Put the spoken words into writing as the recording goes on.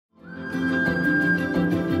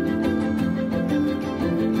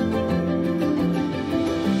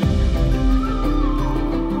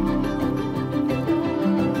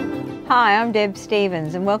Hi, I'm Deb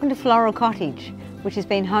Stephens and welcome to Floral Cottage, which has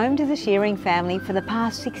been home to the Shearing family for the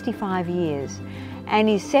past 65 years and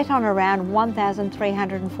is set on around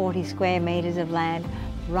 1,340 square metres of land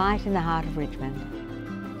right in the heart of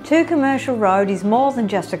Richmond. 2 Commercial Road is more than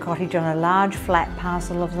just a cottage on a large flat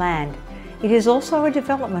parcel of land. It is also a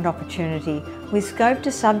development opportunity with scope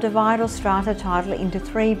to subdivide or strata title into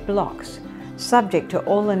 3 blocks, subject to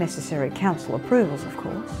all the necessary council approvals of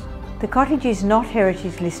course. The cottage is not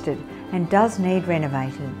heritage listed and does need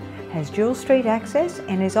renovated, has dual street access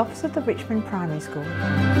and is opposite the Richmond Primary School.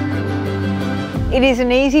 It is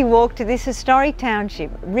an easy walk to this historic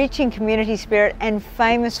township, rich in community spirit and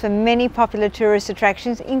famous for many popular tourist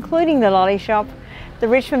attractions including the Lolly Shop, the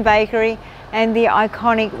Richmond Bakery and the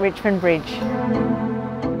iconic Richmond Bridge.